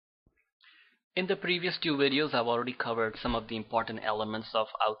In the previous two videos, I've already covered some of the important elements of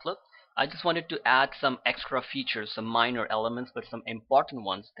Outlook. I just wanted to add some extra features, some minor elements, but some important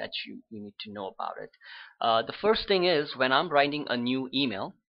ones that you need to know about it. The first thing is when I'm writing a new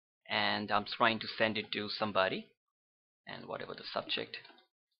email and I'm trying to send it to somebody, and whatever the subject.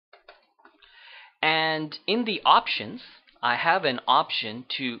 And in the options, I have an option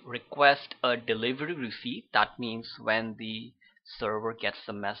to request a delivery receipt. That means when the server gets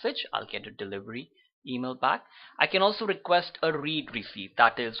the message, I'll get a delivery email back. I can also request a read receipt.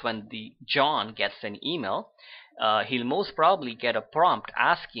 That is when the John gets an email, he'll most probably get a prompt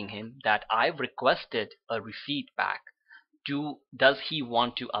asking him that I've requested a receipt back. Does he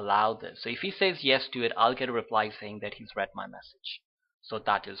want to allow this? So if he says yes to it, I'll get a reply saying that he's read my message. So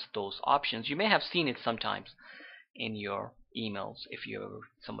that is those options. You may have seen it sometimes in your emails if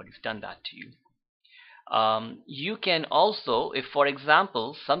somebody's done that to you. You can also, if for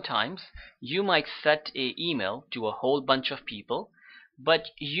example, sometimes you might set an email to a whole bunch of people, but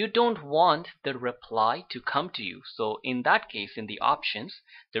you don't want the reply to come to you. So in that case, in the options,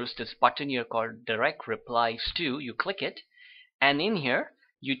 there's this button here called Direct Replies To. You click it, and in here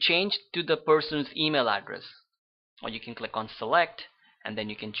you change to the person's email address, or you can click on Select, and then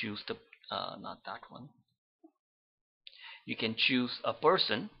you can choose the not that one. You can choose a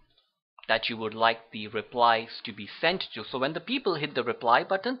person that you would like the replies to be sent to. So when the people hit the reply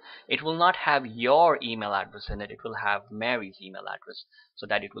button, it will not have your email address in it. It will have Mary's email address, so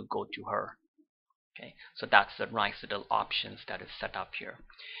that it will go to her. Okay, so that's the nice little options that is set up here.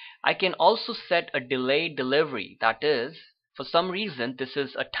 I can also set a delayed delivery. That is, for some reason, this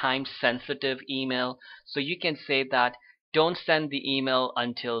is a time-sensitive email, so you can say that don't send the email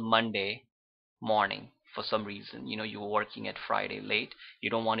until Monday morning. For some reason, you were working at Friday late, you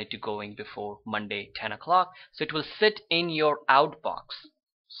don't want it to go in before Monday 10 o'clock, so it will sit in your outbox.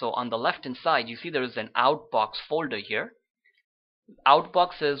 So on the left hand side, you see there is an outbox folder here.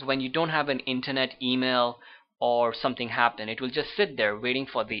 Outbox is when you don't have an internet email or something happen, it will just sit there waiting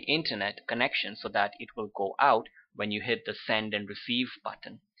for the internet connection so that it will go out when you hit the send and receive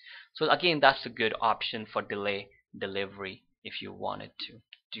button. So again, that's a good option for delay delivery if you wanted to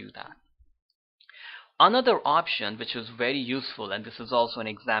do that. Another option which is very useful, and this is also an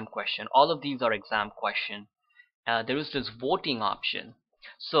exam question, all of these are exam question, there is this voting option.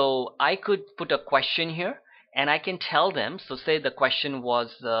 So I could put a question here and I can tell them, so say the question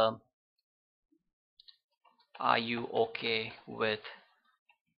was are you okay with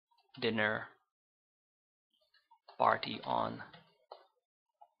dinner party on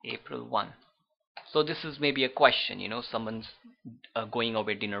April 1? So this is maybe a question, someone's going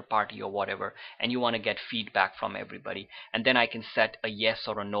over a dinner party or whatever, and you want to get feedback from everybody, and then I can set a yes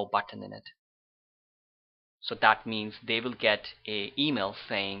or a no button in it. So that means they will get an email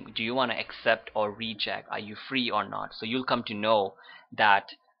saying, do you want to accept or reject? Are you free or not? So you'll come to know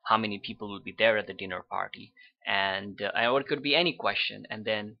that how many people will be there at the dinner party, and or it could be any question, and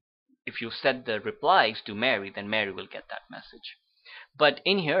then if you set the replies to Mary, then Mary will get that message. But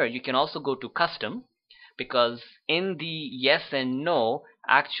in here you can also go to custom, because in the yes and no,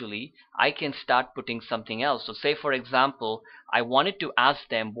 actually I can start putting something else. So say for example, I wanted to ask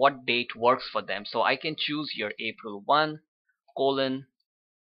them what date works for them, so I can choose here April 1 colon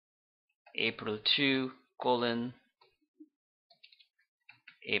April 2 colon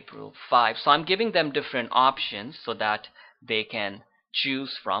April 5. So I'm giving them different options so that they can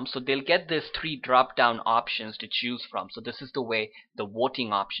choose from. So they'll get these three drop down options to choose from. So this is the way the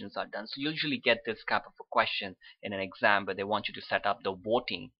voting options are done. So you usually get this type of a question in an exam where they want you to set up the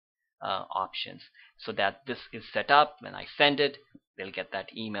voting options, so that this is set up. When I send it, they'll get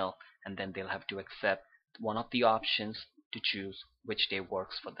that email, and then they'll have to accept one of the options to choose which day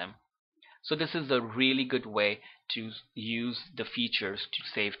works for them. So this is a really good way to use the features to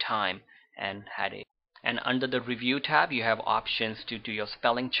save time and headache. And under the review tab, you have options to do your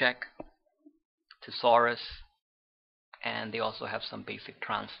spelling check, thesaurus, and they also have some basic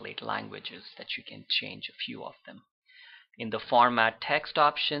translate languages that you can change a few of them. In the format text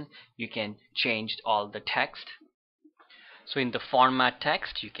option, you can change all the text. So in the format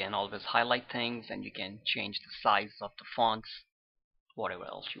text, you can always highlight things, and you can change the size of the fonts, whatever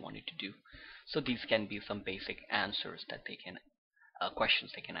else you wanted to do. So these can be some basic answers that they can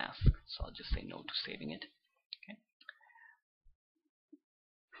questions they can ask. So I'll just say no to saving it. Okay.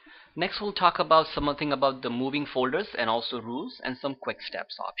 Next we'll talk about something about the moving folders and also rules and some quick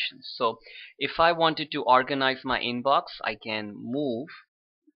steps options. So if I wanted to organize my inbox, I can move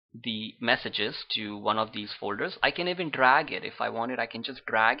the messages to one of these folders. I can even drag it. If I wanted, I can just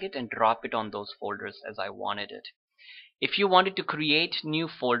drag it and drop it on those folders as I wanted it. If you wanted to create new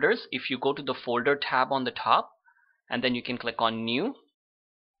folders, if you go to the folder tab on the top, and then you can click on new,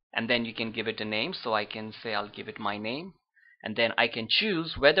 and then you can give it a name. So I can say I'll give it my name, and then I can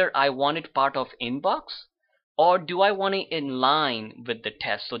choose whether I want it part of inbox or do I want it in line with the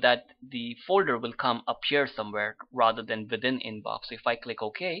test, so that the folder will come appear somewhere rather than within inbox. So if I click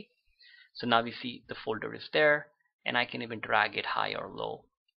OK, so now we see the folder is there, and I can even drag it high or low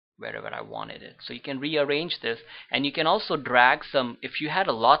wherever I wanted it. So you can rearrange this, and you can also drag some. If you had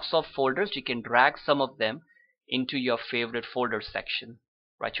lots of folders, you can drag some of them into your favorite folder section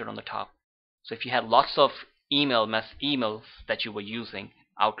right here on the top. So if you had lots of emails that you were using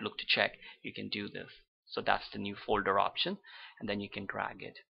Outlook to check, you can do this. So that's the new folder option, and then you can drag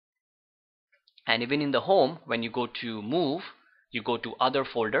it. And even in the home, when you go to move, you go to other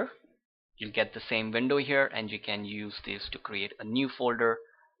folder, you'll get the same window here, and you can use this to create a new folder,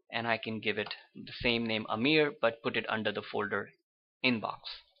 and I can give it the same name, Amir, but put it under the folder inbox.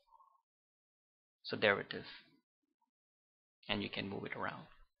 So there it is, and you can move it around.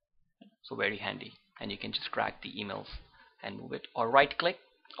 So very handy, and you can just drag the emails and move it, or right click.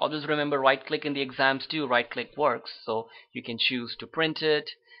 Always remember, right click in the exams too. Right click works, so you can choose to print it,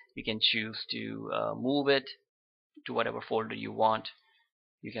 you can choose to move it to whatever folder you want.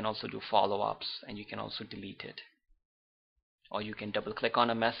 You can also do follow-ups, and you can also delete it, or you can double click on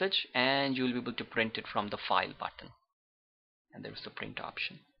a message and you'll be able to print it from the file button, and there's the print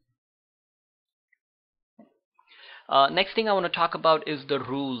option. Next thing I want to talk about is the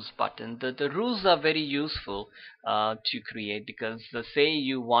rules button. The rules are very useful to create, because say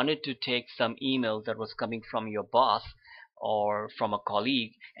you wanted to take some emails that was coming from your boss or from a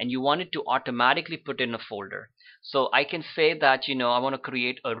colleague, and you wanted to automatically put in a folder. So I can say that, I want to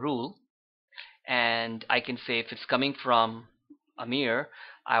create a rule, and I can say if it's coming from Amir,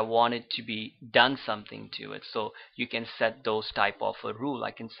 I want it to be done something to it. So you can set those type of a rule.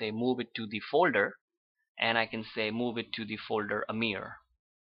 I can say move it to the folder, and I can say move it to the folder Amir,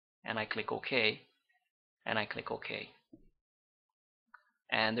 and I click OK, and I click OK.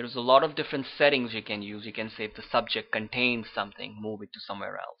 And there's a lot of different settings you can use. You can say if the subject contains something, move it to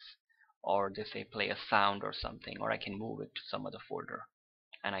somewhere else, or they say play a sound or something, or I can move it to some other folder,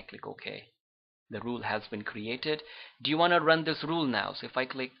 and I click OK. The rule has been created. Do you want to run this rule now? So if I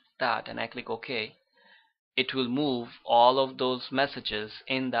click that and I click OK, it will move all of those messages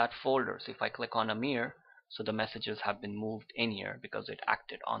in that folder. So if I click on Amir, so the messages have been moved in here because it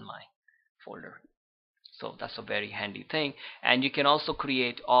acted on my folder. So that's a very handy thing. And you can also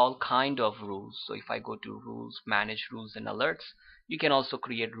create all kind of rules. So if I go to rules, manage rules and alerts, you can also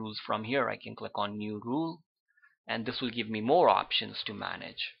create rules from here. I can click on new rule, and this will give me more options to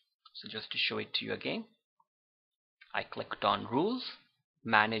manage. So just to show it to you again, I clicked on rules,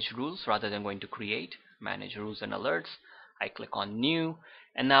 manage rules, rather than going to create, manage rules and alerts. I click on new,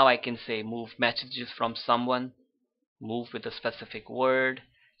 and now I can say move messages from someone, move with a specific word.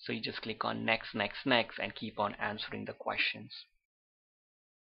 So you just click on next, next, next, and keep on answering the questions.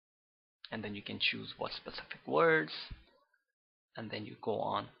 And then you can choose what specific words, and then you go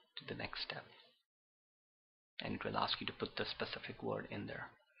on to the next step, and it will ask you to put the specific word in there.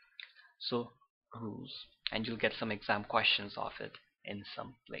 So rules, and you'll get some exam questions of it in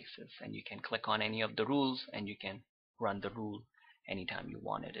some places, and you can click on any of the rules and you can run the rule anytime you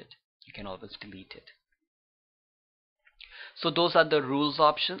wanted it. You can always delete it. So those are the rules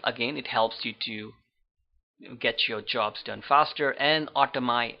options. Again, it helps you to get your jobs done faster and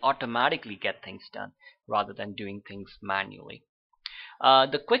automatically get things done rather than doing things manually.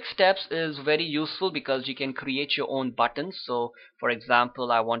 The quick steps is very useful because you can create your own buttons. So for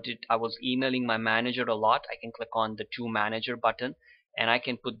example, I was emailing my manager a lot. I can click on the to manager button, and I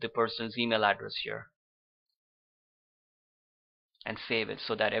can put the person's email address here and save it,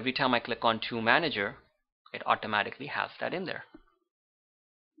 so that every time I click on to manager, it automatically has that in there.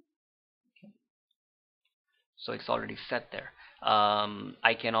 Okay. So it's already set there.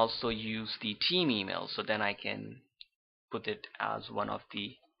 I can also use the team email, so then I can put it as one of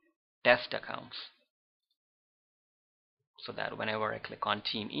the test accounts, so that whenever I click on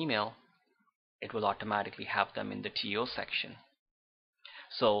team email, it will automatically have them in the TO section.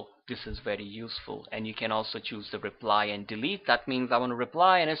 So this is very useful. And you can also choose the reply and delete. That means I want to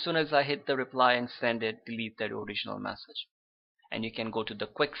reply, and as soon as I hit the reply and send it, delete that original message. And you can go to the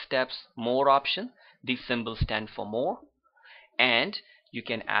quick steps more option. These symbols stand for more, and you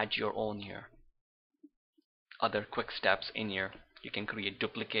can add your own here, other quick steps in here. You can create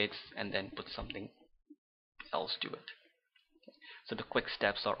duplicates and then put something else to it. So the quick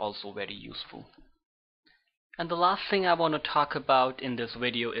steps are also very useful. And the last thing I want to talk about in this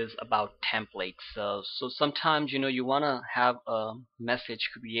video is about templates. So sometimes you want to have a message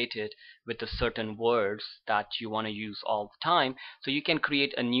created with a certain words that you want to use all the time. So you can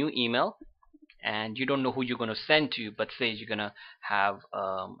create a new email and you don't know who you're going to send to, but say you're going to have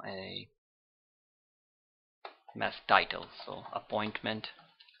a mess title, so appointment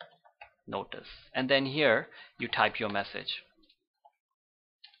notice, and then here you type your message.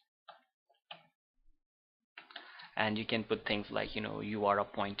 And you can put things like you are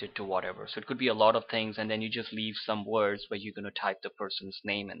appointed to whatever, so it could be a lot of things, and then you just leave some words where you're going to type the person's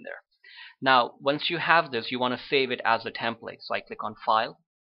name in there. Now once you have this, you want to save it as a template, so I click on File,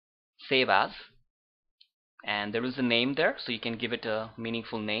 Save As, and there is a name there, so you can give it a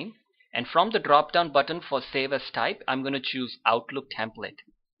meaningful name. And from the drop down button for Save As Type, I'm going to choose Outlook Template,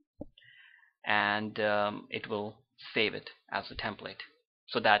 and it will save it as a template,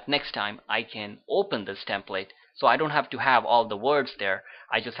 so that next time I can open this template, so I don't have to have all the words there.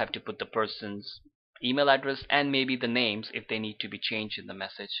 I just have to put the person's email address and maybe the names if they need to be changed in the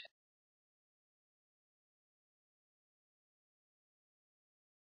message.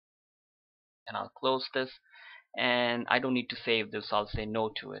 And I'll close this, and I don't need to save this, I'll say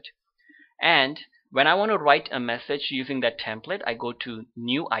no to it. And when I want to write a message using that template, I go to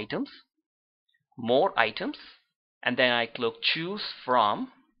New Items, More Items, and then I click Choose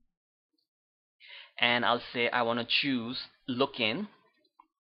From, and I'll say I want to choose Look In,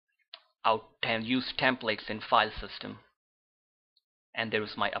 use templates in file system, and there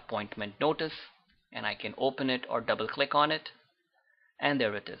is my appointment notice, and I can open it or double click on it, and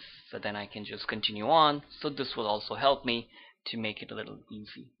there it is. So then I can just continue on. So this will also help me to make it a little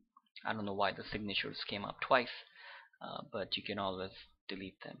easy. I don't know why the signatures came up twice, but you can always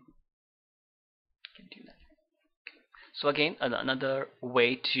delete them. You can do that. So again, another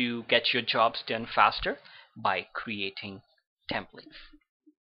way to get your jobs done faster by creating templates.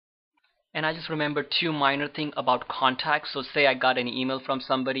 And I just remember two minor things about contacts. So say I got an email from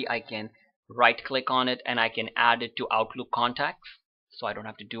somebody, I can right click on it and I can add it to Outlook contacts, so I don't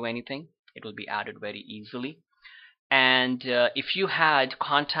have to do anything. It will be added very easily. And if you had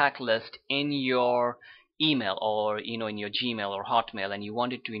contact list in your email or in your Gmail or Hotmail and you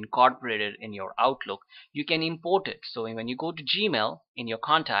wanted to incorporate it in your Outlook, you can import it. So when you go to Gmail in your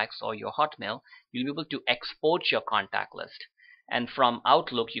contacts or your Hotmail, you'll be able to export your contact list. And from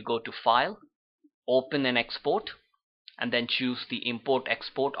Outlook you go to File, Open and Export, and then choose the Import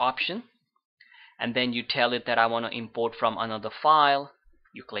Export option, and then you tell it that I want to import from another file.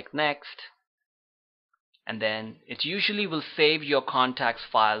 You click Next, and then it usually will save your contacts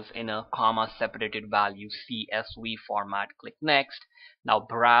files in a comma separated value CSV format. Click Next. Now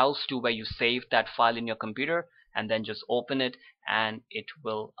browse to where you saved that file in your computer and then just open it, and it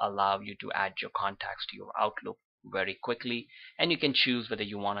will allow you to add your contacts to your Outlook very quickly. And you can choose whether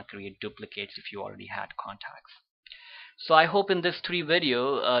you want to create duplicates if you already had contacts. So I hope in this 3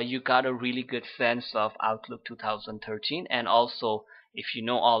 video you got a really good sense of Outlook 2013, and also if you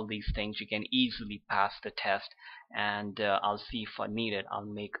know all these things you can easily pass the test. And I'll see if I need it, I'll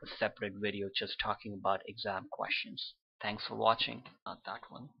make a separate video just talking about exam questions. Thanks for watching. Not that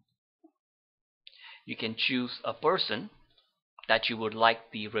one. You can choose a person that you would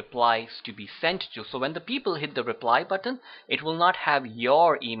like the replies to be sent to. So when the people hit the reply button, it will not have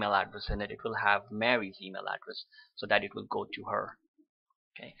your email address in it, it will have Mary's email address, so that it will go to her.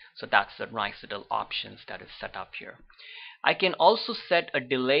 Okay, so that's the nice little options that is set up here. I can also set a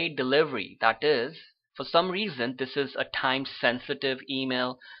delayed delivery, that is, for some reason this is a time sensitive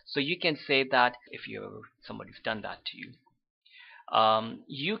email, so you can say that if somebody's done that to you.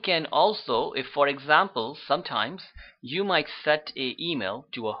 You can also, if for example sometimes you might set an email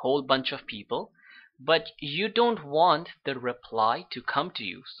to a whole bunch of people, but you don't want the reply to come to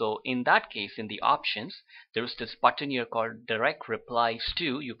you. So in that case, in the options, there's this button here called Direct Replies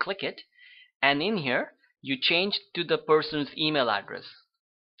To. You click it, and in here you change to the person's email address,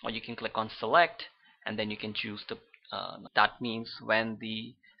 or you can click on Select, and then you can choose the that means when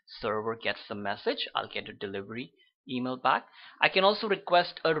the server gets the message, I'll get a delivery email back. I can also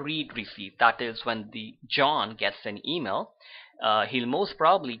request a read receipt, that is, when the John gets an email, he'll most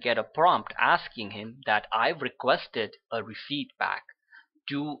probably get a prompt asking him that I've requested a receipt back.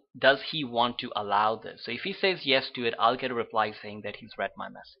 Does he want to allow this? So if he says yes to it, I'll get a reply saying that he's read my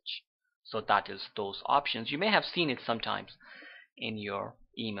message. So that is those options. You may have seen it sometimes in your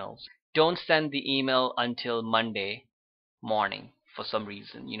emails. Don't send the email until Monday morning. For some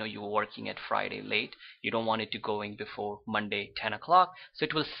reason, you were working at Friday late, you don't want it to go in before Monday 10 o'clock, so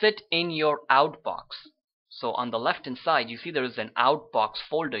it will sit in your outbox. So on the left hand side you see there is an outbox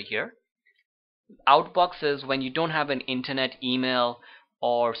folder here. Outbox is when you don't have an internet email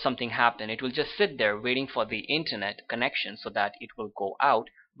or something happen. It will just sit there waiting for the internet connection so that it will go out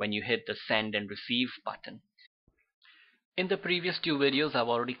when you hit the send and receive button. In the previous two videos, I've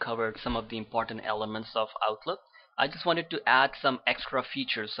already covered some of the important elements of Outlook. I just wanted to add some extra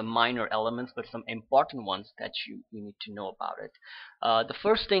features, some minor elements, but some important ones that you need to know about it. The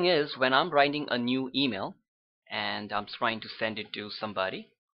first thing is when I'm writing a new email and I'm trying to send it to somebody,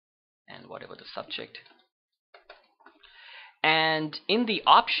 and whatever the subject. And in the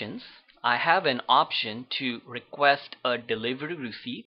options, I have an option to request a delivery receipt.